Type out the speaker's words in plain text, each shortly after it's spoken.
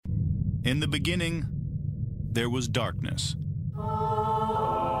In the beginning, there was darkness.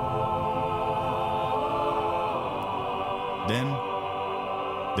 Then,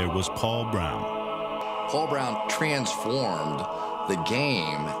 there was Paul Brown. Paul Brown transformed the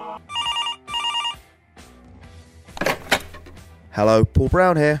game. Hello, Paul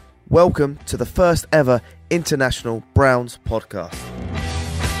Brown here. Welcome to the first ever International Browns podcast.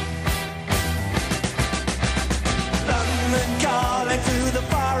 London calling to the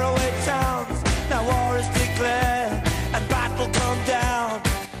faraway towns. Now war is declared and battle come down.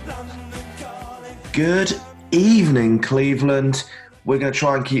 London calling. Good evening, Cleveland. We're going to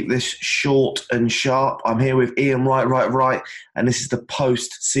try and keep this short and sharp. I'm here with Iain Wright, and this is the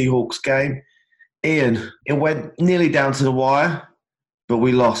post-Seahawks game. Iain, it went nearly down to the wire, but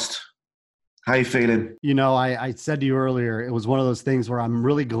we lost. How you feeling? You know, I said to you earlier, it was one of those things where I'm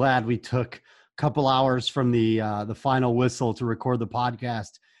really glad we took a couple hours from the final whistle to record the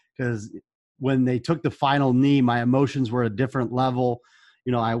podcast, because when they took the final knee, my emotions were at a different level.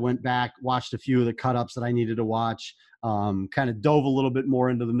 You know, I went back, watched a few of the cut-ups that I needed to watch, kind of dove a little bit more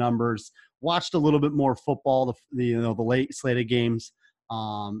into the numbers, watched a little bit more football, the late slate of games,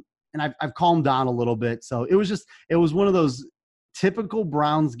 and I've calmed down a little bit. So it was one of those typical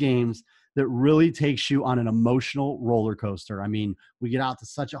Browns games that really takes you on an emotional roller coaster. I mean, we get out to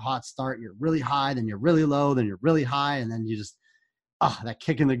such a hot start. You're really high, then you're really low, then you're really high, and then you just that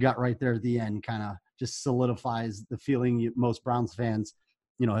kick in the gut right there at the end kind of just solidifies the feeling most Browns fans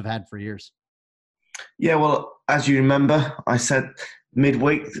have had for years. Yeah, well, as you remember, I said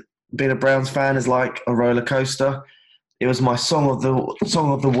midweek, being a Browns fan is like a roller coaster. It was my song of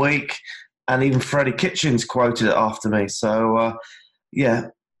the week, and even Freddie Kitchens quoted it after me. So, yeah,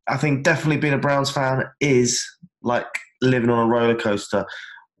 I think definitely being a Browns fan is like living on a roller coaster.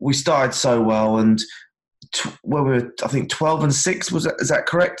 We started so well, and when we were, I think 12-6, is that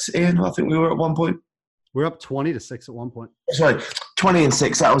correct, Iain? I think we were at one point. We're up 20-6 at one point. Sorry,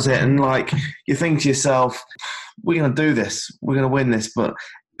 20-6, that was it. And like, you think to yourself, we're going to do this. We're going to win this. But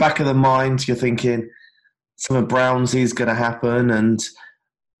back of the mind, you're thinking something Brownsy is going to happen. And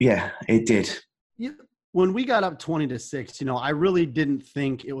yeah, it did. Yeah. When we got up 20-6, I really didn't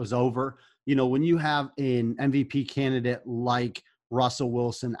think it was over. When you have an MVP candidate like Russell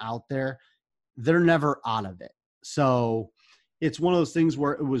Wilson out there, they're never out of it. So it's one of those things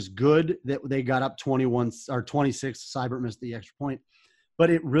where it was good that they got up 21 or 26. Seibert missed the extra point,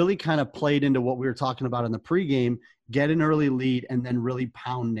 but it really kind of played into what we were talking about in the pregame: get an early lead and then really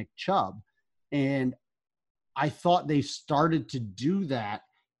pound Nick Chubb. And I thought they started to do that,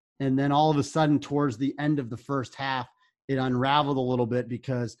 and then all of a sudden, towards the end of the first half, it unraveled a little bit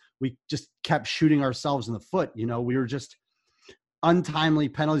because we just kept shooting ourselves in the foot. We were just untimely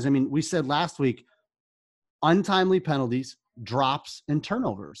penalties. I mean, we said last week, untimely penalties, drops, and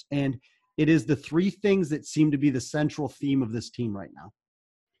turnovers. And it is the three things that seem to be the central theme of this team right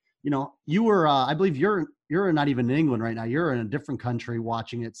now. You were, I believe you're not even in England right now. You're in a different country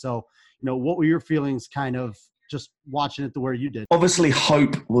watching it. So, what were your feelings kind of just watching it the way you did? Obviously,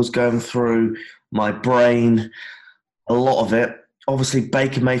 hope was going through my brain, a lot of it. Obviously,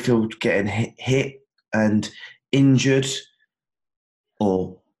 Baker Mayfield getting hit and injured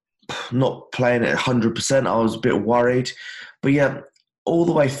or not playing at 100%. I was a bit worried. But yeah, all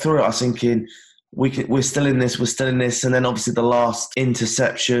the way through it, I was thinking, we're still in this. And then obviously the last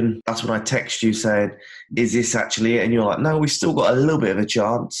interception, that's when I text you saying, is this actually it? And you're like, no, we've still got a little bit of a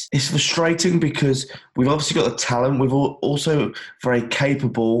chance. It's frustrating because we've obviously got the talent. We've also very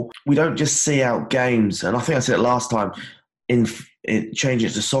capable. We don't just see out games. And I think I said it last time, change it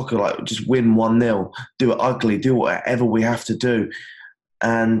to soccer, like just win 1-0, do it ugly, do whatever we have to do.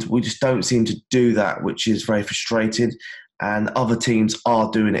 And we just don't seem to do that, which is very frustrating. And other teams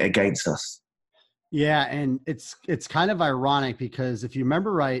are doing it against us. Yeah, and it's kind of ironic because if you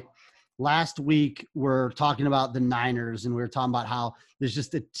remember right, last week we're talking about the Niners, and we were talking about how there's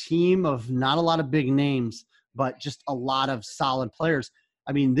just a team of not a lot of big names, but just a lot of solid players.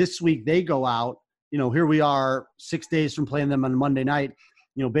 I mean, this week they go out, here we are 6 days from playing them on Monday night.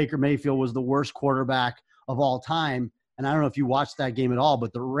 Baker Mayfield was the worst quarterback of all time. And I don't know if you watched that game at all,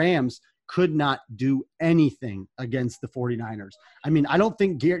 but the Rams could not do anything against the 49ers. I mean, I don't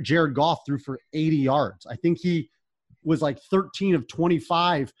think Jared Goff threw for 80 yards. I think he was like 13 of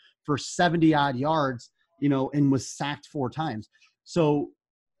 25 for 70-odd yards, and was sacked 4 times. So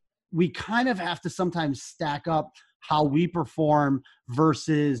we kind of have to sometimes stack up how we perform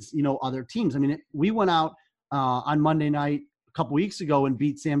versus, other teams. I mean, we went out on Monday night a couple weeks ago and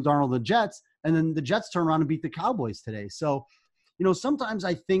beat Sam Darnold, the Jets, and then the Jets turn around and beat the Cowboys today. So, sometimes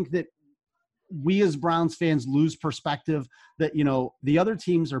I think that we as Browns fans lose perspective that, the other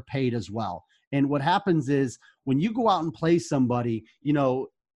teams are paid as well. And what happens is when you go out and play somebody,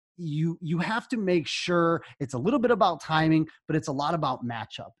 you have to make sure it's a little bit about timing, but it's a lot about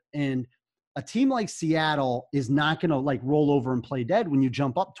matchup. And a team like Seattle is not going to roll over and play dead when you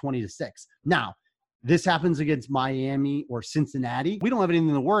jump up 20-6. Now, this happens against Miami or Cincinnati. We don't have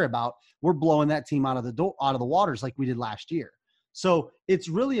anything to worry about. We're blowing that team out of the waters like we did last year. So it's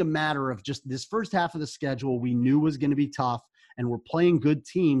really a matter of just this first half of the schedule we knew was going to be tough, and we're playing good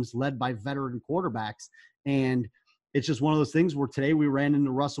teams led by veteran quarterbacks. And it's just one of those things where today we ran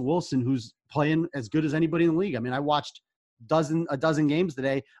into Russell Wilson, who's playing as good as anybody in the league. I mean, I watched a dozen games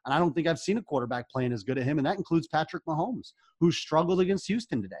today, and I don't think I've seen a quarterback playing as good as him, and that includes Patrick Mahomes, who struggled against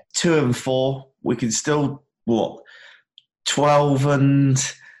Houston today. 2-4. We can still 12 and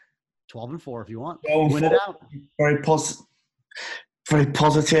 4 if you want. Win it out. Very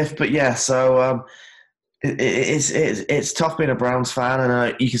positive, but yeah. So it's tough being a Browns fan,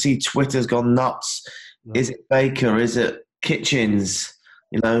 and you can see Twitter's gone nuts. Is it Baker? Is it Kitchens?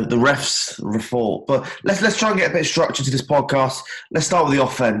 The refs report. But let's try and get a bit of structure to this podcast. Let's start with the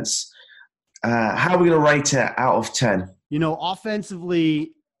offense. How are we going to rate it out of 10?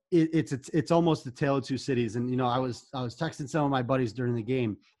 Offensively, it's almost the tale of two cities. And I was texting some of my buddies during the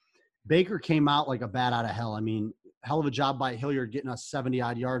game. Baker came out like a bat out of hell. I mean, hell of a job by Hilliard getting us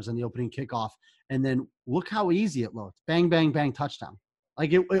 70-odd yards on the opening kickoff. And then look how easy it looked. Bang, bang, bang, touchdown.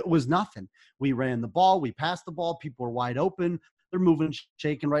 Like it was nothing. We ran the ball. We passed the ball. People were wide open. They're moving,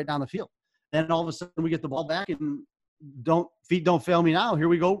 shaking right down the field. Then all of a sudden we get the ball back, and feet don't fail me now. Here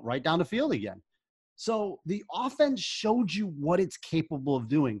we go right down the field again. So the offense showed you what it's capable of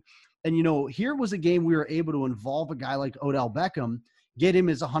doing. And, here was a game we were able to involve a guy like Odell Beckham, get him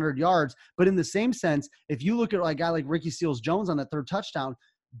his 100 yards. But in the same sense, if you look at a guy like Ricky Seals-Jones on that third touchdown,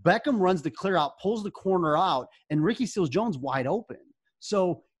 Beckham runs the clear out, pulls the corner out, and Ricky Seals-Jones wide open.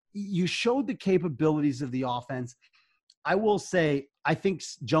 So you showed the capabilities of the offense. I will say, I think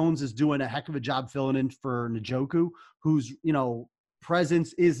Jones is doing a heck of a job filling in for Njoku, whose,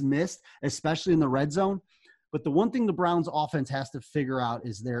 presence is missed, especially in the red zone. But the one thing the Browns offense has to figure out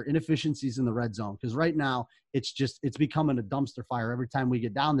is their inefficiencies in the red zone. Because right now it's becoming a dumpster fire every time we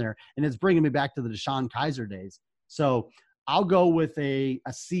get down there. And it's bringing me back to the Deshaun Kaiser days. So I'll go with a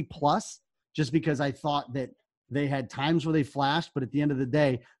C+, just because I thought that they had times where they flashed, but at the end of the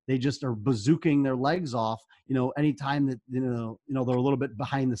day, they just are bazooking their legs off. Anytime that, they're a little bit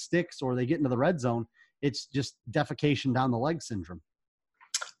behind the sticks or they get into the red zone, it's just defecation down the leg syndrome.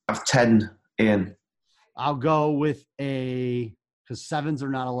 I have 10, Ian. I'll go with because 7s are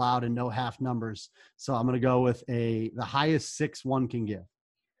not allowed and no half numbers. So I'm going to go with the highest 6 one can give.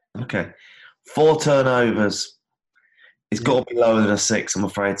 Okay. 4 turnovers. It's got to be lower than a 6, I'm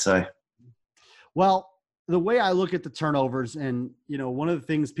afraid so. Well, the way I look at the turnovers, and, one of the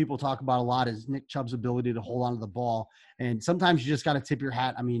things people talk about a lot is Nick Chubb's ability to hold on to the ball. And sometimes you just got to tip your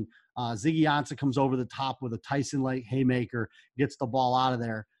hat. I mean, Ziggy Ansah comes over the top with a Tyson-like haymaker, gets the ball out of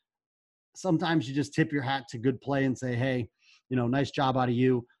there. Sometimes you just tip your hat to good play and say, hey, nice job out of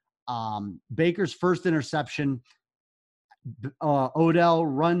you. Baker's first interception, Odell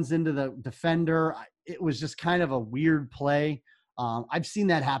runs into the defender. It was just kind of a weird play. I've seen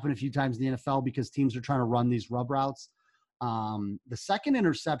that happen a few times in the NFL because teams are trying to run these rub routes. The second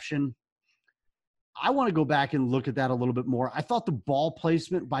interception, I want to go back and look at that a little bit more. I thought the ball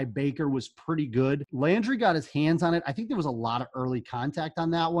placement by Baker was pretty good. Landry got his hands on it. I think there was a lot of early contact on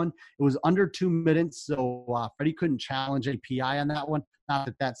that one. It was under 2 minutes, so Freddie couldn't challenge a PI on that one.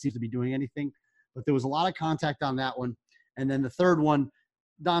 Not that seems to be doing anything, but there was a lot of contact on that one. And then the third one,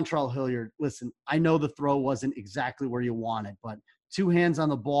 Dontrell Hilliard, listen, I know the throw wasn't exactly where you wanted, but 2 hands on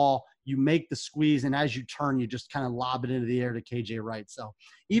the ball, you make the squeeze, and as you turn, you just kind of lob it into the air to KJ Wright. So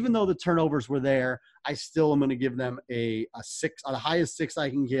even though the turnovers were there, I still am going to give them a 6, the highest 6 I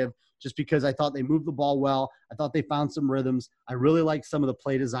can give, just because I thought they moved the ball well. I thought they found some rhythms. I really liked some of the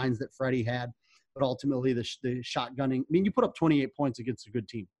play designs that Freddie had, but ultimately the shotgunning. I mean, you put up 28 points against a good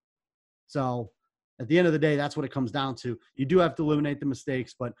team. So at the end of the day, that's what it comes down to. You do have to eliminate the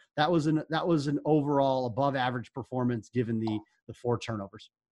mistakes, but that was an overall above average performance given the 4 turnovers.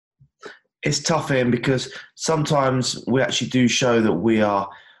 It's tough, Ian, because sometimes we actually do show that we are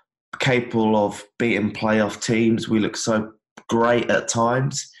capable of beating playoff teams. We look so great at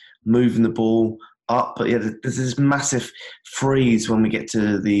times, moving the ball up. But yeah, there's this massive freeze when we get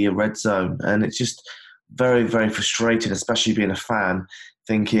to the red zone. And it's just very, very frustrating, especially being a fan,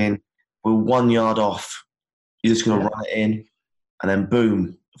 thinking we're 1 yard off. You're just going to run it in. And then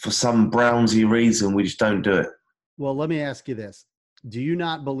boom, for some Brownsy reason, we just don't do it. Well, let me ask you this. Do you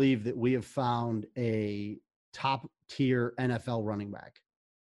not believe that we have found a top-tier NFL running back?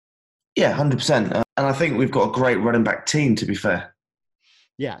 Yeah, 100%. And I think we've got a great running back team, to be fair.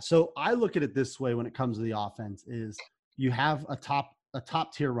 Yeah, so I look at it this way when it comes to the offense is you have a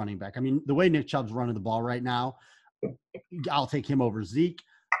top-tier running back. I mean, the way Nick Chubb's running the ball right now, I'll take him over Zeke.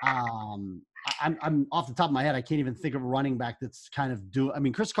 I'm off the top of my head, I can't even think of a running back that's kind of I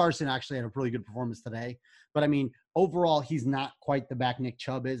mean, Chris Carson actually had a really good performance today, but I mean, overall, he's not quite the back Nick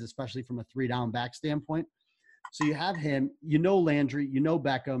Chubb is, especially from a 3-down back standpoint. So you have him, Landry,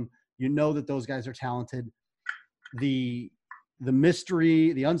 Beckham, that those guys are talented. The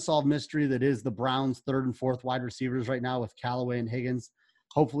mystery, the unsolved mystery that is the Browns' third and fourth wide receivers right now with Callaway and Higgins.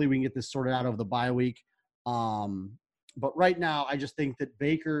 Hopefully we can get this sorted out over the bye week. But right now, I just think that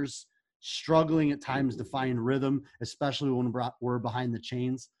Baker's struggling at times to find rhythm, especially when we're behind the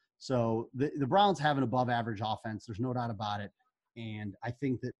chains. So the Browns have an above-average offense. There's no doubt about it. And I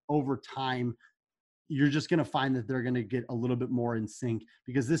think that over time, you're just going to find that they're going to get a little bit more in sync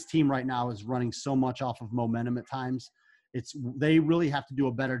because this team right now is running so much off of momentum at times. They really have to do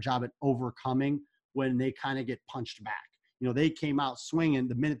a better job at overcoming when they kind of get punched back. They came out swinging.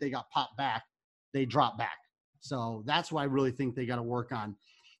 The minute they got popped back, they dropped back. So that's what I really think they got to work on.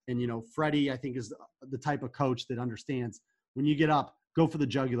 And, Freddie, I think, is the type of coach that understands when you get up, go for the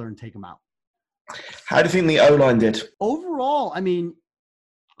jugular and take them out. How do you think the O-line did? Overall, I mean,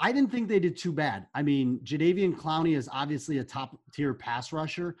 I didn't think they did too bad. I mean, Jadeveon Clowney is obviously a top-tier pass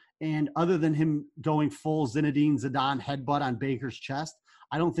rusher, and other than him going full Zinedine Zidane headbutt on Baker's chest,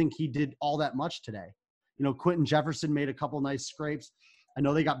 I don't think he did all that much today. Quentin Jefferson made a couple nice scrapes. I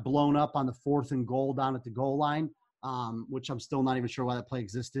know they got blown up on the 4th and goal down at the goal line, which I'm still not even sure why that play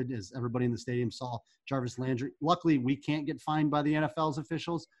existed, as everybody in the stadium saw Jarvis Landry. Luckily, we can't get fined by the NFL's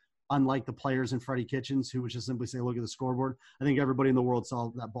officials, unlike the players in Freddie Kitchens, who would just simply say, look at the scoreboard. I think everybody in the world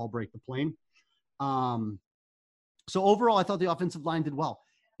saw that ball break the plane. So overall, I thought the offensive line did well.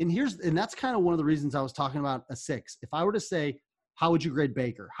 And that's kind of one of the reasons I was talking about a 6. If I were to say, how would you grade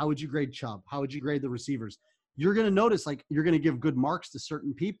Baker? How would you grade Chubb? How would you grade the receivers? You're going to notice, you're going to give good marks to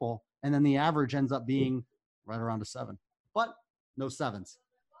certain people, and then the average ends up being right around a 7. But no 7s.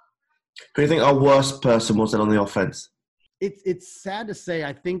 Who do you think our worst person was on the offense? It's sad to say.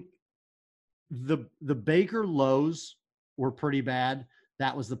 I think the Baker lows were pretty bad.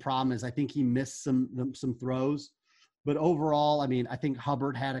 That was the problem. Is I think he missed some throws. But overall, I mean, I think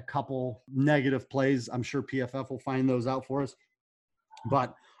Hubbard had a couple negative plays. I'm sure PFF will find those out for us.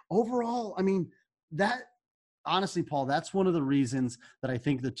 But overall, I mean, honestly, Paul, that's one of the reasons that I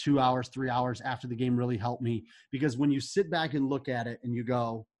think the 2 hours, 3 hours after the game really helped me. Because when you sit back and look at it and you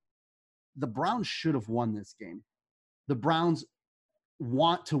go, the Browns should have won this game. The Browns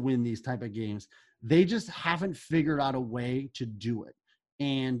want to win these type of games. They just haven't figured out a way to do it.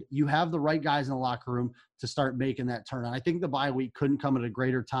 And you have the right guys in the locker room to start making that turn. And I think the bye week couldn't come at a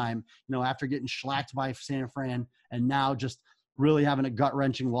greater time, after getting shellacked by San Fran and now just really having a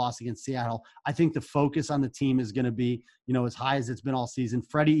gut-wrenching loss against Seattle. I think the focus on the team is going to be, as high as it's been all season.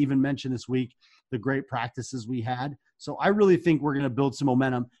 Freddie even mentioned this week the great practices we had. So I really think we're going to build some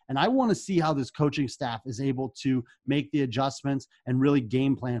momentum. And I want to see how this coaching staff is able to make the adjustments and really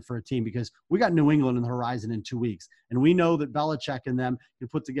game plan for a team, because we got New England on the horizon in 2 weeks. And we know that Belichick and them can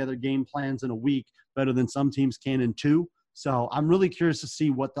put together game plans in a week better than some teams can in 2. So I'm really curious to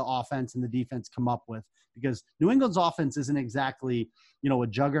see what the offense and the defense come up with, because New England's offense isn't exactly, a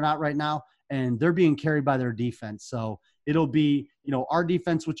juggernaut right now, and they're being carried by their defense. So it'll be, our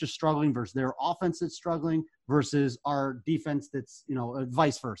defense, which is struggling, versus their offense that's struggling, versus our defense that's,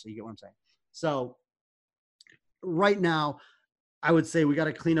 vice versa. You get what I'm saying? So right now, I would say we got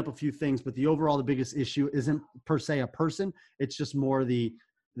to clean up a few things, but the biggest issue isn't per se a person. It's just more the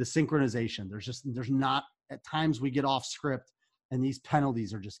synchronization. There's not, at times we get off script, and these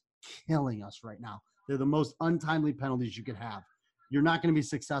penalties are just killing us right now. They're the most untimely penalties you could have. You're not going to be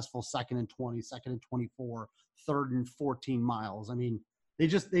successful 2nd and 20, 2nd and 24, 3rd and 14 miles. I mean, they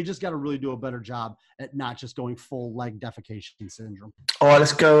just got to really do a better job at not just going full leg defecation syndrome. All right,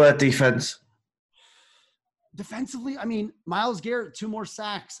 let's go defense. Defensively, I mean, Myles Garrett, 2 more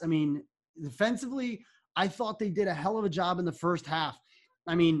sacks. I mean, defensively, I thought they did a hell of a job in the first half.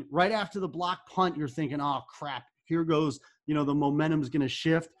 I mean, right after the block punt, you're thinking, oh, crap, here goes, the momentum's going to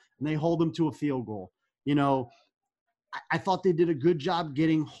shift, and they hold them to a field goal. I thought they did a good job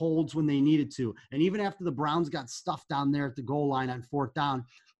getting holds when they needed to. And even after the Browns got stuffed down there at the goal line on 4th down,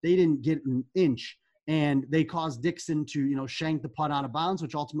 they didn't get an inch. And they caused Dixon to, shank the punt out of bounds,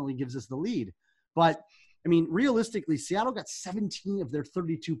 which ultimately gives us the lead. But, I mean, realistically, Seattle got 17 of their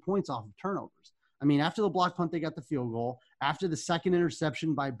 32 points off of turnovers. I mean, after the block punt, they got the field goal. After the second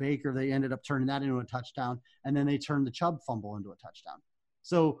interception by Baker, they ended up turning that into a touchdown. And then they turned the Chubb fumble into a touchdown.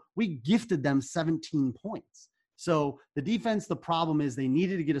 So we gifted them 17 points. So the defense, the problem is they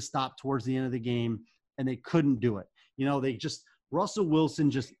needed to get a stop towards the end of the game, and they couldn't do it. Russell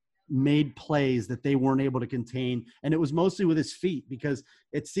Wilson just made plays that they weren't able to contain. And it was mostly with his feet, because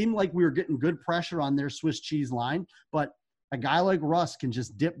it seemed like we were getting good pressure on their Swiss cheese line, but a guy like Russ can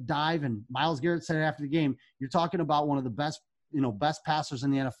just dip, dive, and Myles Garrett said it after the game, you're talking about one of the best passers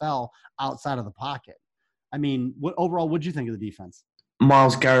in the NFL outside of the pocket. I mean, what'd you think of the defense?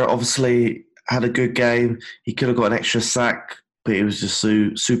 Myles Garrett obviously had a good game. He could have got an extra sack, but he was just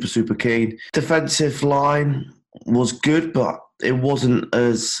super, super keen. Defensive line was good, but it wasn't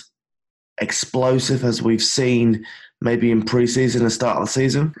as explosive as we've seen maybe in preseason and start of the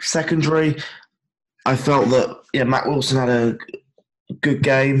season. Secondary, I felt that Matt Wilson had a good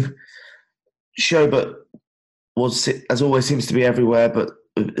game. Schobert was, as always, seems to be everywhere, but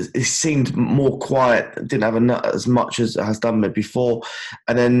it seemed more quiet. Didn't have as much as it has done before.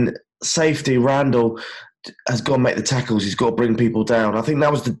 And then safety, Randall has got to make the tackles. He's got to bring people down. I think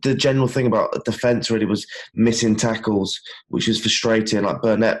that was the general thing about the defense. Really, was missing tackles, which is frustrating. Like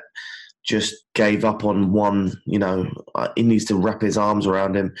Burnett just gave up on one, he needs to wrap his arms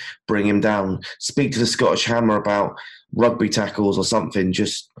around him, bring him down. Speak to the Scottish Hammer about rugby tackles or something.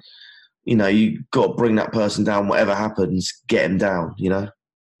 Just, you got to bring that person down, whatever happens, get him down,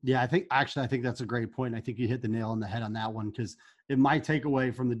 Yeah, I think that's a great point. I think you hit the nail on the head on that one, because my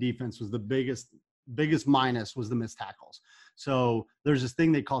takeaway from the defense was the biggest minus was the missed tackles. So there's this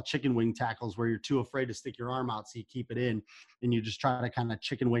thing they call chicken wing tackles, where you're too afraid to stick your arm out, so you keep it in, and you just try to kind of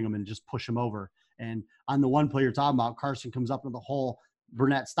chicken wing them and just push them over. And on the one play you're talking about, Carson comes up into the hole,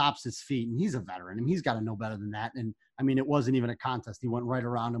 Burnett stops his feet, and he's a veteran, and he's got to know better than that. And I mean, it wasn't even a contest. He went right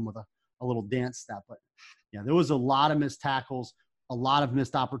around him with a little dance step. But yeah, there was a lot of missed tackles, a lot of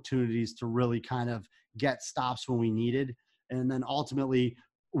missed opportunities to really kind of get stops when we needed. And then ultimately,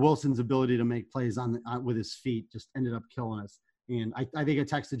 Wilson's ability to make plays with his feet just ended up killing us. And I think I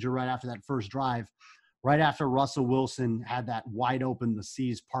texted you right after that first drive, right after Russell Wilson had that wide open, the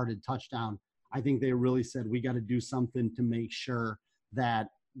seas parted touchdown. I think they really said, we got to do something to make sure that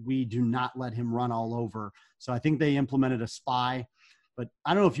we do not let him run all over. So I think they implemented a spy. But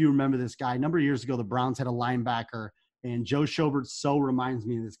I don't know if you remember this guy. A number of years ago, the Browns had a linebacker, and Joe Schobert so reminds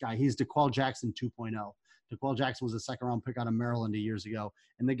me of this guy. He's DeQuell Jackson 2.0. DeQuell Jackson was a second-round pick out of Maryland years ago.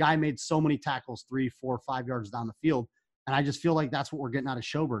 And the guy made so many tackles, 3, 4, 5 yards down the field. And I just feel like that's what we're getting out of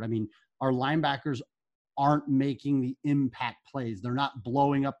Schobert. I mean, our linebackers aren't making the impact plays. They're not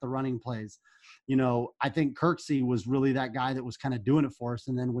blowing up the running plays. I think Kirksey was really that guy that was kind of doing it for us.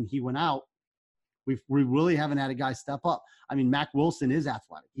 And then when he went out, we really haven't had a guy step up. I mean, Mac Wilson is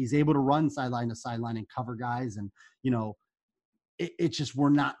athletic. He's able to run sideline to sideline and cover guys. And, it's just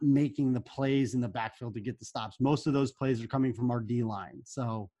we're not making the plays in the backfield to get the stops. Most of those plays are coming from our D line.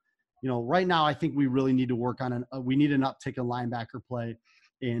 So, right now I think we really need to work on we need an uptick in linebacker play.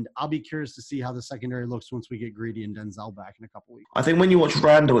 And I'll be curious to see how the secondary looks once we get Greedy and Denzel back in a couple weeks. I think when you watch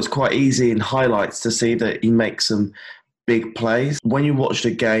Randall, it's quite easy in highlights to see that he makes some big plays. When you watch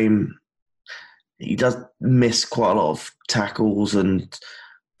the game, he does miss quite a lot of tackles and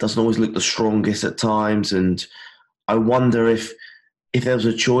doesn't always look the strongest at times. And I wonder if there was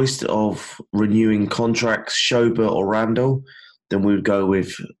a choice of renewing contracts, Schobert or Randall, then we would go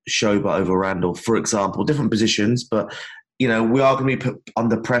with Schobert over Randall, for example. Different positions, but, we are going to be put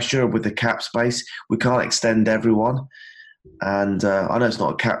under pressure with the cap space. We can't extend everyone. And I know it's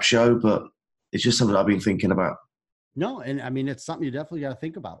not a cap show, but it's just something I've been thinking about. No, and I mean, it's something you definitely got to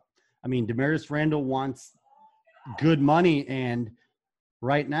think about. I mean, Demarius Randall wants good money, and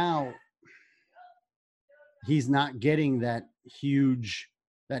right now he's not getting that huge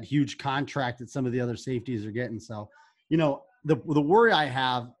contract that some of the other safeties are getting. So, the worry I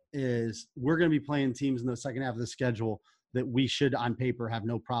have is we're going to be playing teams in the second half of the schedule that we should on paper have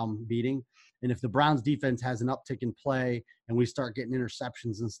no problem beating. And if the Browns defense has an uptick in play and we start getting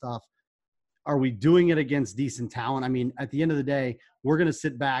interceptions and stuff, are we doing it against decent talent? I mean, at the end of the day, we're going to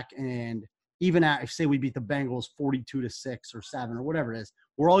sit back and even if say we beat the Bengals 42-6 or 7 or whatever it is,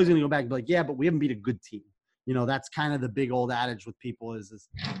 we're always going to go back and be like, yeah, but we haven't beat a good team. That's kind of the big old adage with people is,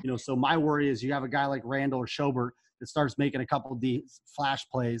 so my worry is you have a guy like Randall or Schobert that starts making a couple of flash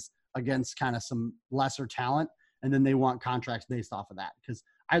plays against kind of some lesser talent, and then they want contracts based off of that. Because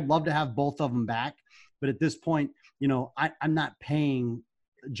I'd love to have both of them back, but at this point, I'm not paying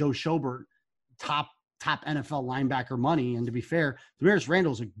Joe Schobert top NFL linebacker money. And to be fair, Demarius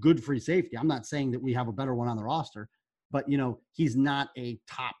Randall's a good free safety. I'm not saying that we have a better one on the roster, but, he's not a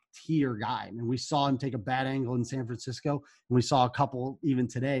top tier guy. I mean, we saw him take a bad angle in San Francisco, and we saw a couple even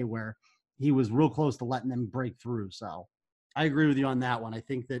today where he was real close to letting them break through. So I agree with you on that one. I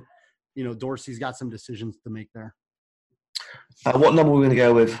think that, Dorsey's got some decisions to make there. What number are we going to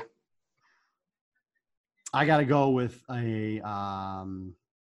go with? I got to go with I'm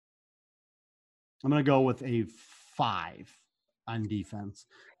going to go with a 5 on defense.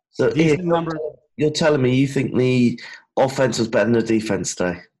 So Decent number. You're telling me you think the offense was better than the defense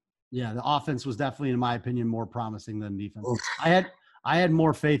today? Yeah, the offense was definitely, in my opinion, more promising than defense. I had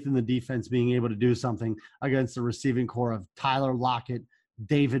more faith in the defense being able to do something against the receiving core of Tyler Lockett,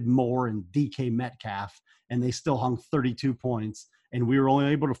 David Moore, and DK Metcalf, and they still hung 32 points, and we were only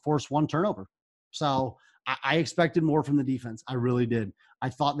able to force 1 turnover. So I expected more from the defense. I really did. I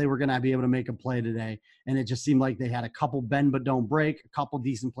thought they were going to be able to make a play today, and it just seemed like they had a couple bend but don't break, a couple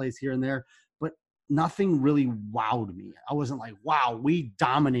decent plays here and there, but nothing really wowed me. I wasn't like, wow, we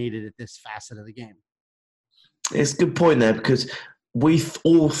dominated at this facet of the game. It's a good point there, because we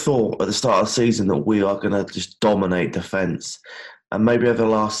all thought at the start of the season that we are going to just dominate defense, and maybe over the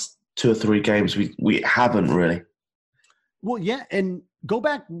last 2 or 3 games we haven't really. Well, yeah, and go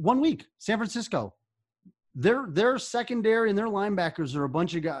back 1 week, San Francisco. Their secondary and their linebackers are a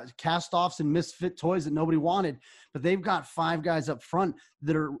bunch of guys, cast-offs and misfit toys that nobody wanted, but they've got 5 guys up front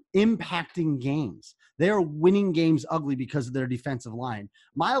that are impacting games. They are winning games ugly because of their defensive line.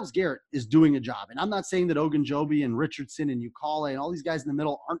 Myles Garrett is doing a job, and I'm not saying that Ogunjobi and Richardson and Ukale and all these guys in the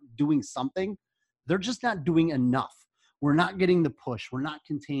middle aren't doing something. They're just not doing enough. We're not getting the push. We're not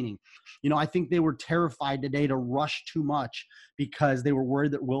containing. I think they were terrified today to rush too much because they were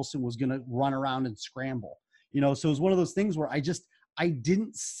worried that Wilson was going to run around and scramble. So it was one of those things where I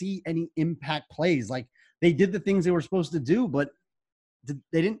didn't see any impact plays. Like, they did the things they were supposed to do, but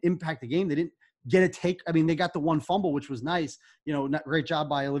they didn't impact the game. They didn't get a take. I mean, they got the 1 fumble, which was nice. Not great job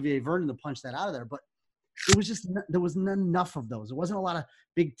by Olivier Vernon to punch that out of there, but it was just, there wasn't enough of those. It wasn't a lot of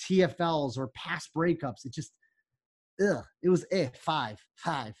big TFLs or pass breakups. It just, it was 5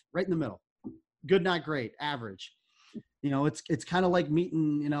 right in the middle. Good, not great, average. It's kind of like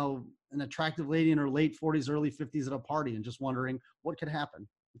meeting, an attractive lady in her late 40s, early 50s at a party and just wondering what could happen.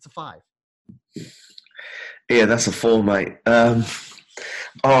 It's a 5. Yeah, that's a 4, mate. All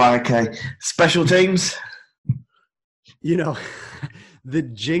right, okay. Special teams? The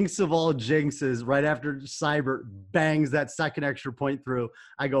jinx of all jinxes, right after Seibert bangs that second extra point through,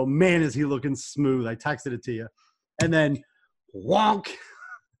 I go, man, is he looking smooth. I texted it to you. And then wonk.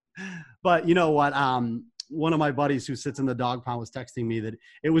 But you know what? One of my buddies who sits in the dog pound was texting me that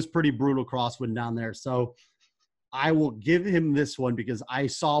it was pretty brutal crosswind down there. So I will give him this one because I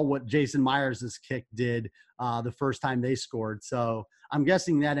saw what Jason Myers' kick did the first time they scored. So I'm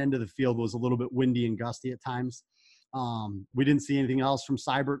guessing that end of the field was a little bit windy and gusty at times. We didn't see anything else from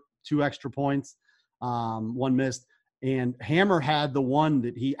Seibert. 2 extra points, 1 missed. And Hammer had the one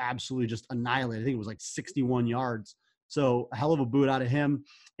that he absolutely just annihilated. I think it was like 61 yards. So a hell of a boot out of him.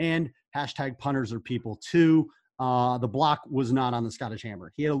 And hashtag punters are people too. The block was not on the Scottish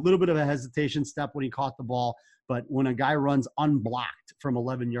Hammer. He had a little bit of a hesitation step when he caught the ball. But when a guy runs unblocked from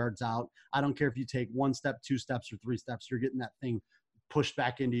 11 yards out, I don't care if you take 1 step, 2 steps, or 3 steps, you're getting that thing pushed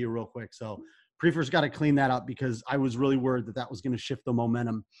back into you real quick. So Prefer's got to clean that up because I was really worried that was going to shift the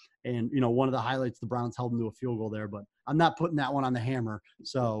momentum. And, one of the highlights, the Browns held them to a field goal there, but I'm not putting that one on the Hammer.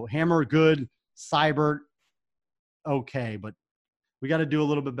 So Hammer, good. Seibert, okay, but we got to do a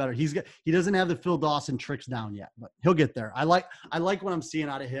little bit better. He doesn't have the Phil Dawson tricks down yet, but he'll get there. I like what I'm seeing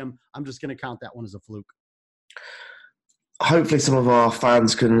out of him. I'm just going to count that one as a fluke. Hopefully some of our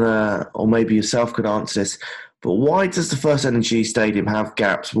fans can, or maybe yourself could answer this, but why does the First Energy Stadium have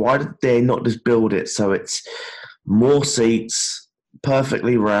gaps? Why did they not just build it so it's more seats,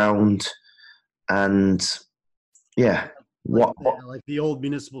 perfectly round, and like the old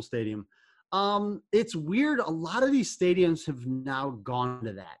municipal stadium? It's weird. A lot of these stadiums have now gone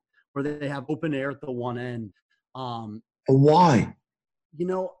to that, where they have open air at the one end. Why?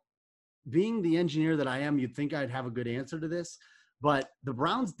 Being the engineer that I am, you'd think I'd have a good answer to this, but the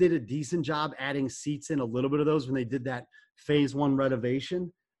Browns did a decent job adding seats in a little bit of those when they did that phase 1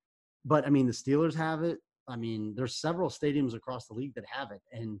 renovation. But I mean, the Steelers have it. I mean, there's several stadiums across the league that have it.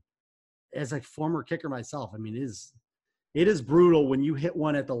 And as a former kicker myself, I mean, it is brutal when you hit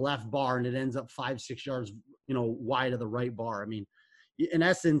one at the left bar and it ends up 5-6 yards, wide of the right bar. I mean, in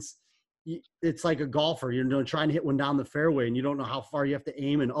essence, it's like a golfer. You're trying to hit one down the fairway and you don't know how far you have to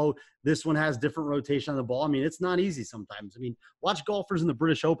aim. And, this one has different rotation on the ball. I mean, it's not easy sometimes. I mean, watch golfers in the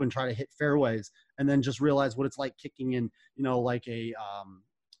British Open try to hit fairways and then just realize what it's like kicking in, like a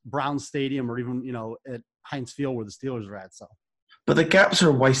Brown Stadium or even, at Heinz Field where the Steelers are at. So, But the gaps are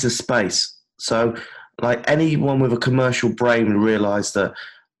a waste of space. So, like anyone with a commercial brain would realise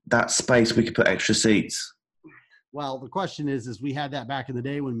that space we could put extra seats. well, the question is we had that back in the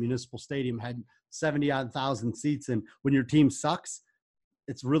day when Municipal Stadium had 70-odd thousand seats, and when your team sucks,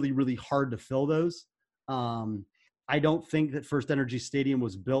 it's really, really hard to fill those. I don't think that First Energy Stadium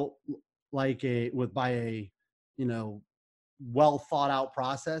was built by a, well thought out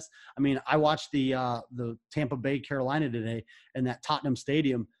process. I mean, I watched the Tampa Bay Carolina today, and that Tottenham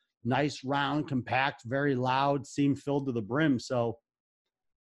Stadium, nice, round, compact, very loud, seemed filled to the brim. So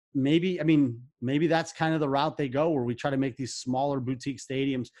maybe that's kind of the route they go, where we try to make these smaller boutique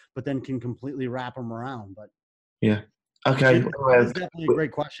stadiums, but then can completely wrap them around. But yeah. Okay. That's definitely a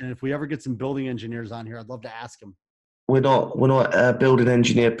great question. If we ever get some building engineers on here, I'd love to ask them. We're not a building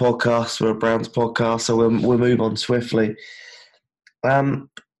engineer podcast. We're a Browns podcast, so we'll move on swiftly.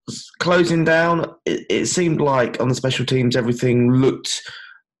 Closing down, it seemed like on the special teams everything looked.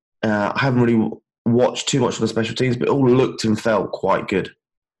 I haven't really watched too much of the special teams, but it all looked and felt quite good.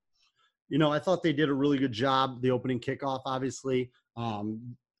 I thought they did a really good job. The opening kickoff, obviously.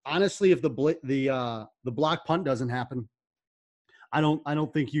 Honestly, if the block punt doesn't happen, I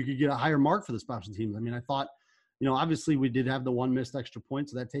don't think you could get a higher mark for the special teams. I mean, I thought, obviously we did have the one missed extra point,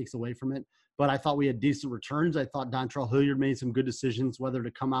 so that takes away from it. But I thought we had decent returns. I thought Dontrell Hilliard made some good decisions whether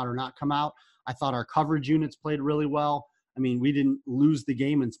to come out or not come out. I thought our coverage units played really well. I mean, we didn't lose the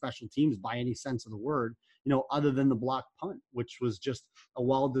game in special teams by any sense of the word, other than the block punt, which was just a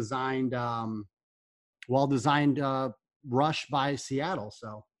well-designed rush by Seattle.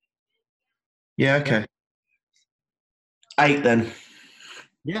 So. Yeah, okay. 8 then.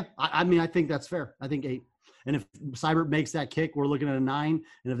 Yeah, I mean, I think that's fair. I think 8. And if Seibert makes that kick, we're looking at a 9.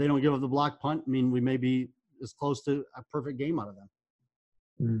 And if they don't give up the block punt, I mean, we may be as close to a perfect game out of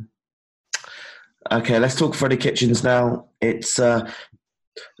them. Okay, let's talk Freddie Kitchens now. It's some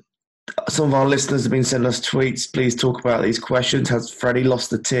of our listeners have been sending us tweets. Please talk about these questions. Has Freddie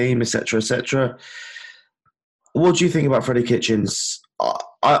lost the team, etc., etc.? What do you think about Freddie Kitchens?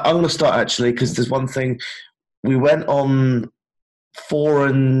 I want to start, actually, because there's one thing. We went on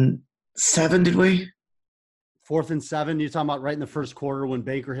 4-7, did we? 4th and 7. You're talking about right in the first quarter when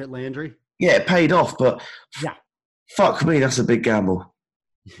Baker hit Landry? Yeah, it paid off, but yeah, fuck me, that's a big gamble.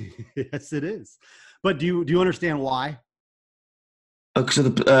 Yes, it is. But do you understand why? Because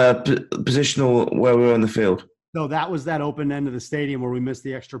of the positional where we were on the field. No, that was that open end of the stadium where we missed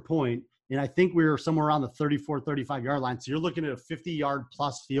the extra point. And I think we were somewhere around the 34, 35-yard line. So you're looking at a 50-yard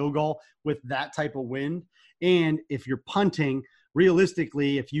plus field goal with that type of wind. And if you're punting,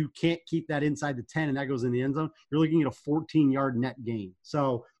 realistically, if you can't keep that inside the 10 and that goes in the end zone, you're looking at a 14-yard net gain.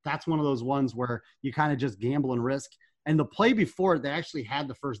 So that's one of those ones where you kind of just gamble and risk. And the play before it, they actually had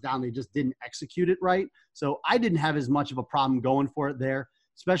the first down. They just didn't execute it right. So I didn't have as much of a problem going for it there,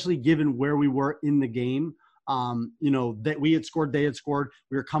 especially given where we were in the game. That we had scored, they had scored.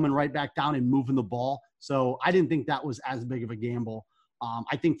 We were coming right back down and moving the ball. So I didn't think that was as big of a gamble.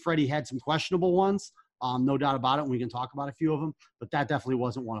 I think Freddie had some questionable ones, no doubt about it. And we can talk about a few of them, but that definitely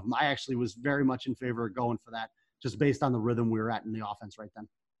wasn't one of them. I actually was very much in favor of going for that, just based on the rhythm we were at in the offense right then.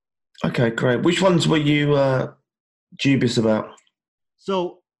 Okay, great. Which ones were you dubious about?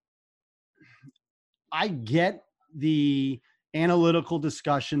 So I get the analytical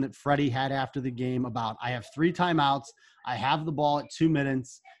discussion that Freddie had after the game about, I have 3 timeouts, I have the ball at 2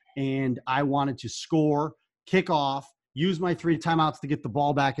 minutes, and I wanted to score, kick off, use my 3 timeouts to get the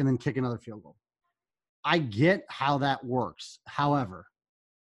ball back, and then kick another field goal. I get how that works. However,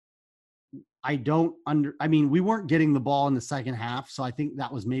 we weren't getting the ball in the second half, so I think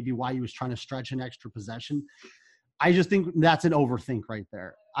that was maybe why he was trying to stretch an extra possession. I just think that's an overthink right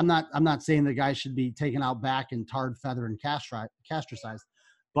there. I'm not saying the guy should be taken out back and tarred, feathered, and castricized,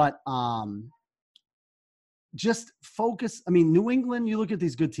 but just focus. I mean, New England, you look at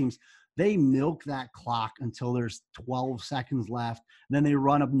these good teams, they milk that clock until there's 12 seconds left. And then they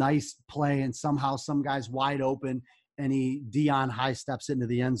run a nice play and somehow some guy's wide open and Dion high steps into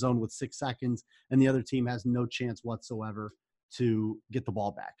the end zone with 6 seconds and the other team has no chance whatsoever to get the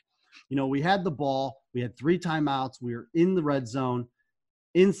ball back. We had the ball. We had 3 timeouts. We were in the red zone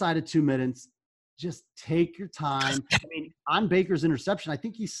inside of 2 minutes. Just take your time. I mean, on Baker's interception, I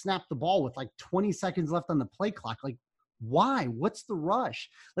think he snapped the ball with like 20 seconds left on the play clock. Like, why? What's the rush?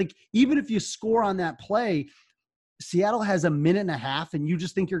 Like, even if you score on that play, Seattle has a minute and a half, and you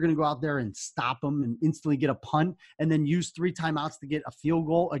just think you're going to go out there and stop them and instantly get a punt and then use 3 timeouts to get a field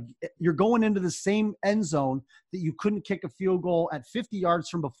goal. You're going into the same end zone that you couldn't kick a field goal at 50 yards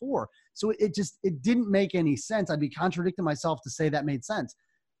from before. So it didn't make any sense. I'd be contradicting myself to say that made sense.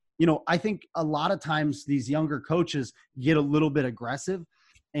 I think a lot of times these younger coaches get a little bit aggressive,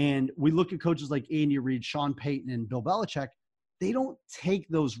 and we look at coaches like Andy Reid, Sean Payton, and Bill Belichick. They don't take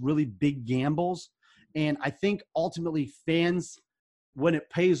those really big gambles. And I think ultimately fans, when it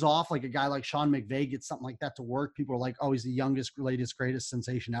pays off, like a guy like Sean McVay gets something like that to work, people are like, oh, he's the youngest, latest, greatest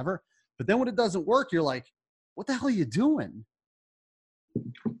sensation ever. But then when it doesn't work, you're like, what the hell are you doing?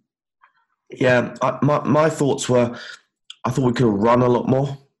 Yeah, my thoughts were, I thought we could have run a lot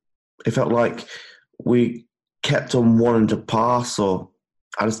more. It felt like we kept on wanting to pass, or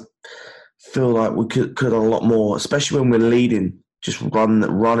I just feel like we could have a lot more, especially when we're leading. Just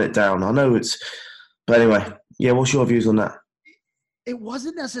run it down. I know but anyway, yeah. What's your views on that? It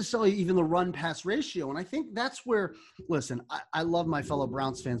wasn't necessarily even the run-pass ratio, and I think that's where. Listen, I love my fellow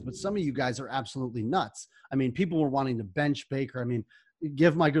Browns fans, but some of you guys are absolutely nuts. I mean, people were wanting to bench Baker. I mean,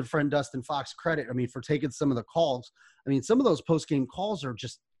 give my good friend Dustin Fox credit. I mean, for taking some of the calls. I mean, some of those post-game calls are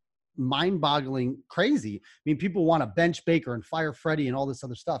just mind-boggling crazy. I mean, people want to bench Baker and fire Freddie and all this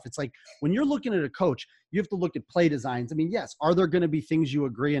other stuff. It's like when you're looking at a coach, you have to look at play designs. I mean, yes, are there going to be things you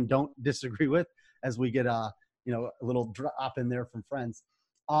agree and don't disagree with, as we get a little drop in there from friends.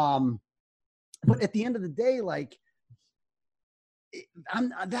 But at the end of the day, like,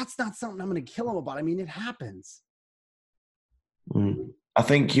 that's not something I'm going to kill him about. I mean, it happens. I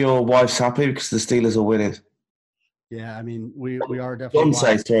think your wife's happy because the Steelers are winning. Yeah, I mean, we are definitely.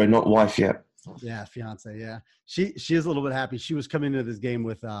 Fiance, sorry, not wife yet. Yeah, fiance. Yeah, she is a little bit happy. She was coming into this game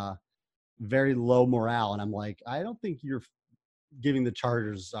with very low morale, and I'm like, I don't think you're giving the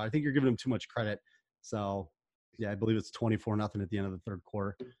Chargers. I think you're giving them too much credit. So, yeah, I believe it's 24-0 at the end of the third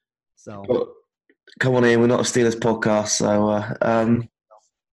quarter. So, come on in. We're not a Steelers podcast, so.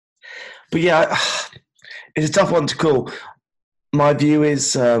 But yeah, it's a tough one to call. My view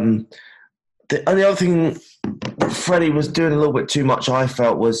is the only other thing Freddie was doing a little bit too much, I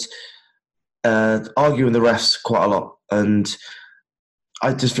felt, was arguing the refs quite a lot. And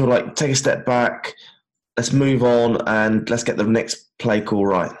I just feel like take a step back, let's move on, and let's get the next play call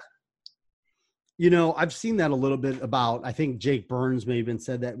right. I've seen that a little bit about, I think Jake Burns may have even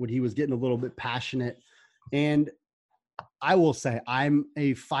said that when he was getting a little bit passionate. And I will say I'm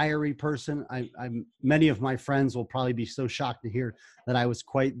a fiery person. Many of my friends will probably be so shocked to hear that I was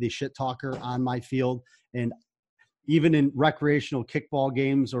quite the shit talker on my field. And even in recreational kickball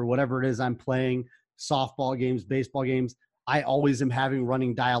games or whatever it is I'm playing, softball games, baseball games, I always am having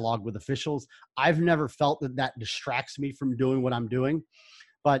running dialogue with officials. I've never felt that distracts me from doing what I'm doing.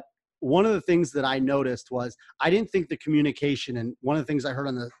 But one of the things that I noticed was I didn't think the communication, and one of the things I heard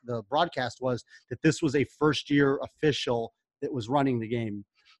on the broadcast was that this was a first-year official that was running the game.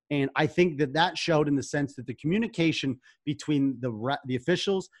 And I think that showed in the sense that the communication between the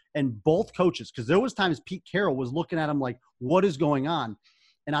officials and both coaches, because there was times Pete Carroll was looking at him like, what is going on?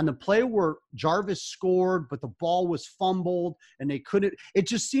 And on the play where Jarvis scored, but the ball was fumbled and they couldn't – it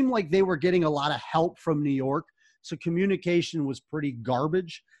just seemed like they were getting a lot of help from New York. So communication was pretty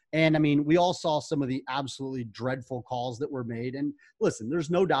garbage. And, I mean, we all saw some of the absolutely dreadful calls that were made. And, listen, there's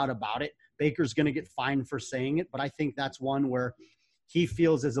no doubt about it. Baker's going to get fined for saying it. But I think that's one where he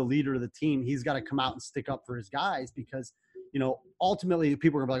feels as a leader of the team, he's got to come out and stick up for his guys because, ultimately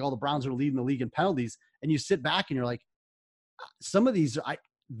people are going to be like, oh, the Browns are leading the league in penalties. And you sit back and you're like, some of these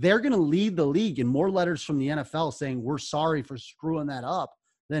they're going to lead the league in more letters from the NFL saying we're sorry for screwing that up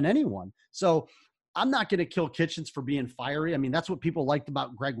than anyone. So I'm not going to kill Kitchens for being fiery. I mean, that's what people liked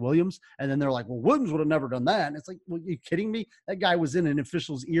about Greg Williams. And then they're like, well, Williams would have never done that. And it's like, well, are you kidding me? That guy was in an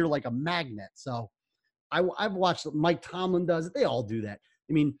official's ear like a magnet. So I've watched Mike Tomlin does it. They all do that.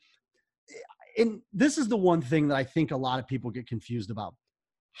 I mean, and this is the one thing that I think a lot of people get confused about.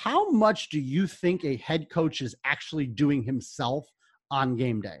 How much do you think a head coach is actually doing himself on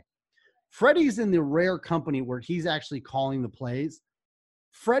game day? Freddie's in the rare company where he's actually calling the plays.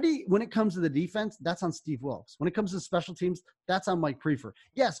 Freddie, when it comes to the defense, that's on Steve Wilkes. When it comes to special teams, that's on Mike Prefer.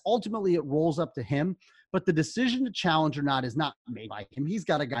 Yes, ultimately it rolls up to him, but the decision to challenge or not is not made by him. He's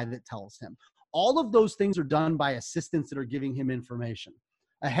got a guy that tells him. All of those things are done by assistants that are giving him information.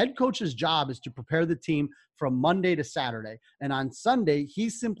 A head coach's job is to prepare the team from Monday to Saturday, and on Sunday,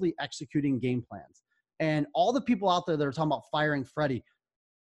 he's simply executing game plans. And all the people out there that are talking about firing Freddie,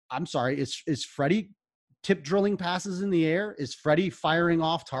 I'm sorry, is Freddie tip drilling passes in the air? Is Freddie firing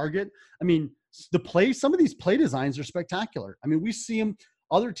off target? I mean, some of these play designs are spectacular. I mean, we see them,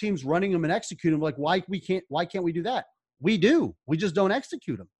 other teams running them and execute them. Like, why can't we do that? We do. We just don't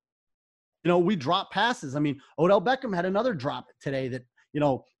execute them. We drop passes. I mean, Odell Beckham had another drop today that,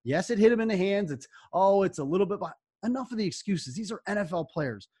 yes, it hit him in the hands. It's a little bit behind. Enough of the excuses. These are NFL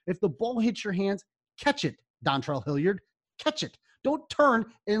players. If the ball hits your hands, catch it, Dontrell Hilliard. Catch it. Don't turn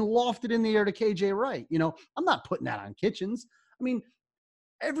and loft it in the air to KJ Wright. You know, I'm not putting that on Kitchens. I mean,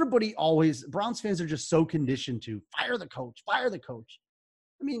 everybody always, Browns fans are just so conditioned to fire the coach, fire the coach.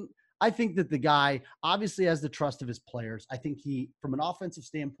 I mean, I think that the guy obviously has the trust of his players. I think he, from an offensive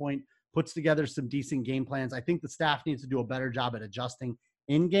standpoint, puts together some decent game plans. I think the staff needs to do a better job at adjusting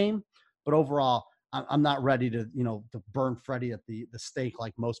in game. But overall, I'm not ready to, to burn Freddie at the stake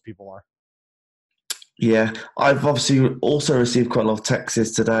like most people are. Yeah, I've obviously also received quite a lot of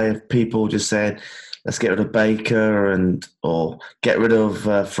texts today of people just saying, let's get rid of Baker or get rid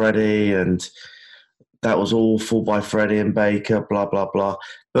of Freddie, and that was awful by Freddie and Baker, blah, blah, blah.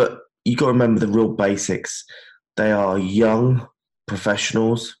 But you got to remember the real basics. They are young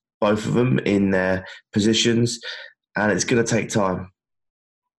professionals, both of them in their positions, and it's going to take time.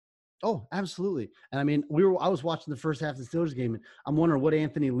 Oh, absolutely. And I mean, I was watching the first half of the Steelers game, and I'm wondering what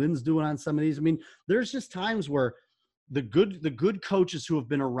Anthony Lynn's doing on some of these. I mean, there's just times where the good coaches who have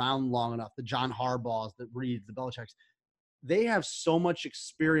been around long enough, the John Harbaughs, the Reeds, the Belichicks, they have so much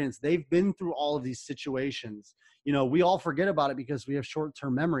experience. They've been through all of these situations. We all forget about it because we have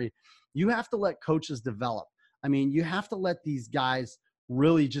short-term memory. You have to let coaches develop. I mean, you have to let these guys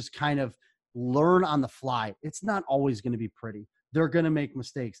really just kind of learn on the fly. It's not always going to be pretty. They're going to make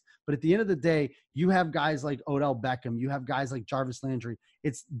mistakes. But at the end of the day, you have guys like Odell Beckham. You have guys like Jarvis Landry.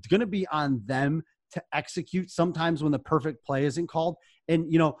 It's going to be on them to execute sometimes when the perfect play isn't called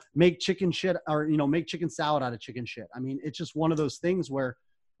and, make chicken shit or, make chicken salad out of chicken shit. I mean, it's just one of those things where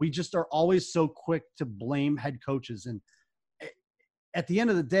we just are always so quick to blame head coaches. And at the end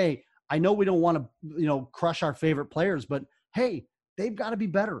of the day, I know we don't want to, crush our favorite players, but hey, they've got to be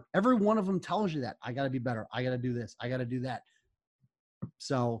better. Every one of them tells you that. I got to be better. I got to do this. I got to do that.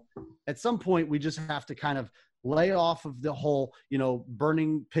 So at some point we just have to kind of lay off of the whole,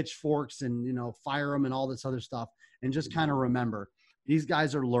 burning pitchforks and, fire them and all this other stuff. And just kind of remember these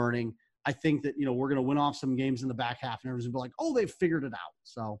guys are learning. I think that, we're going to win off some games in the back half and everyone's going to be like, oh, they've figured it out.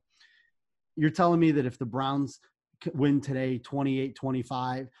 So you're telling me that if the Browns win today,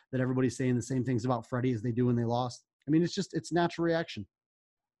 28-25, that everybody's saying the same things about Freddie as they do when they lost? I mean, it's natural reaction.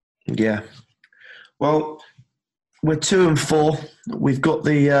 Yeah. Well, we're 2-4. We've got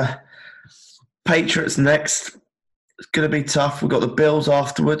the Patriots next. It's going to be tough. We've got the Bills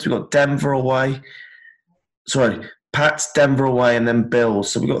afterwards. We've got Denver away. Sorry, Pats, Denver away, and then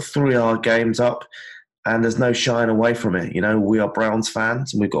Bills. So we've got 3 hard games up, and there's no shying away from it. We are Browns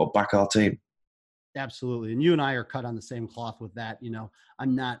fans, and we've got to back our team. Absolutely. And you and I are cut on the same cloth with that.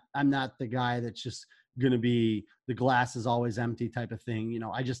 I'm not the guy that's just going to be the glass is always empty type of thing.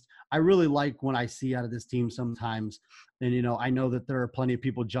 I really like when I see out of this team sometimes. And, I know that there are plenty of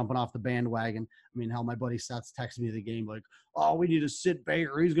people jumping off the bandwagon. I mean, hell, my buddy Seth's texting me the game like, oh, we need to sit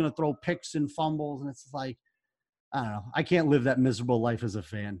Baker. He's going to throw picks and fumbles. And it's like, I don't know. I can't live that miserable life as a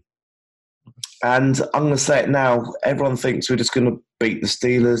fan. And I'm going to say it now. Everyone thinks we're just going to beat the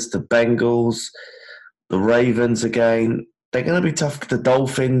Steelers, the Bengals, the Ravens again. They're going to be tough. The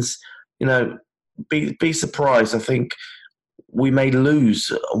Dolphins, be surprised. I think we may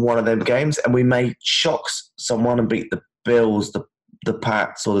lose one of them games and we may shock someone and beat the Bills, the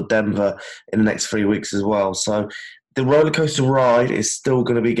Pats or the Denver in the next 3 weeks as well. So the roller coaster ride is still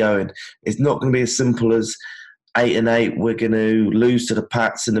going to be going. It's not going to be as simple as 8-8. We're going to lose to the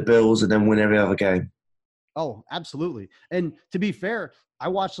Pats and the Bills and then win every other game. Oh, absolutely. And to be fair, I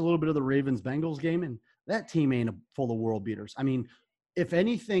watched a little bit of the Ravens-Bengals game, and that team ain't full of world beaters. I mean, if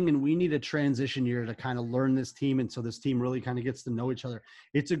anything, and we need a transition year to kind of learn this team, and so this team really kind of gets to know each other,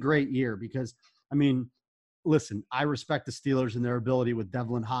 it's a great year because, I mean, listen, I respect the Steelers and their ability with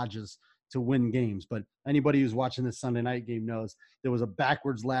Devlin Hodges to win games, but anybody who's watching this Sunday night game knows there was a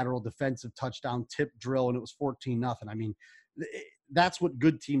backwards lateral defensive touchdown tip drill, and it was 14-0. I mean, that's what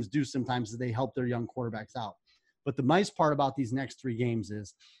good teams do sometimes is they help their young quarterbacks out. But the nice part about these next 3 games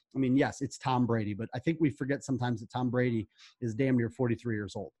is, I mean, yes, it's Tom Brady, but I think we forget sometimes that Tom Brady is damn near 43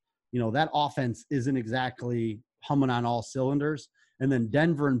 years old. That offense isn't exactly humming on all cylinders. And then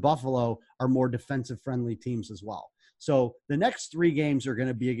Denver and Buffalo are more defensive-friendly teams as well. So the next 3 games are going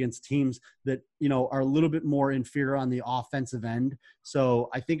to be against teams that, are a little bit more inferior on the offensive end. So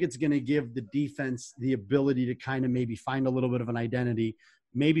I think it's going to give the defense the ability to kind of maybe find a little bit of an identity,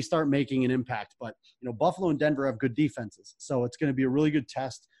 maybe start making an impact. But, Buffalo and Denver have good defenses. So it's going to be a really good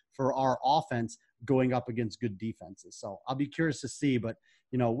test for our offense going up against good defenses. So I'll be curious to see. But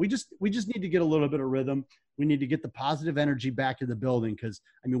we just need to get a little bit of rhythm. We need to get the positive energy back in the building because,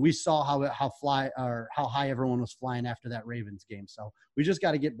 I mean, we saw how high everyone was flying after that Ravens game. So we just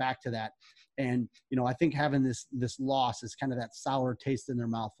got to get back to that. And, I think having this loss is kind of that sour taste in their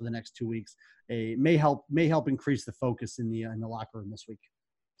mouth for the next 2 weeks. May help increase the focus in the locker room this week.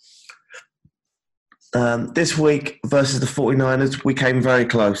 This week versus the 49ers, we came very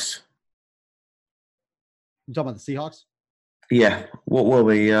close. You talking about the Seahawks? Yeah. What were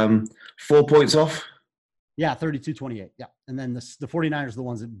we? 4 points off? Yeah, 32-28. Yeah. And then the 49ers are the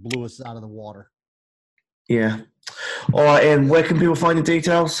ones that blew us out of the water. Yeah. All right, Ian, where can people find the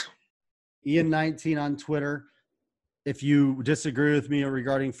details? Ian19 on Twitter. If you disagree with me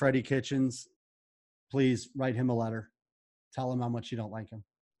regarding Freddie Kitchens, please write him a letter. Tell him how much you don't like him.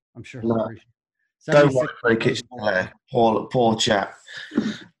 I'm sure he'll appreciate it. Don't write Freddie Kitchens a letter. Poor chap.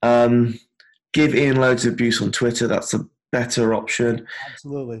 Give Ian loads of abuse on Twitter. That's a better option.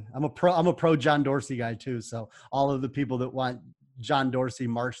 Absolutely. I'm a pro John Dorsey guy too. So all of the people that want John Dorsey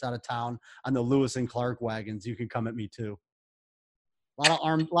marched out of town on the Lewis and Clark wagons, you can come at me too. A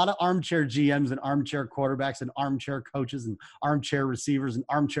lot of armchair GMs and armchair quarterbacks and armchair coaches and armchair receivers and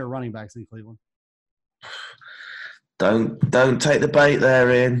armchair running backs in Cleveland. Don't take the bait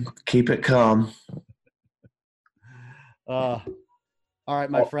there, Ian. Keep it calm. All right,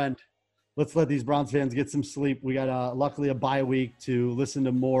 my friend. Let's let these Browns fans get some sleep. We got luckily a bye week to listen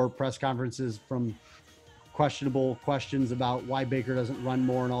to more press conferences from questionable questions about why Baker doesn't run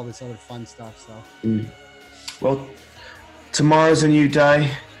more and all this other fun stuff. So, Well, tomorrow's a new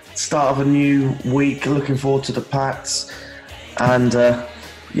day, start of a new week. Looking forward to the Pats, and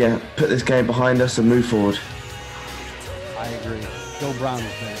put this game behind us and move forward. I agree. Go Browns,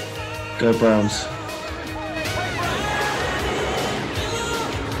 man. Go Browns.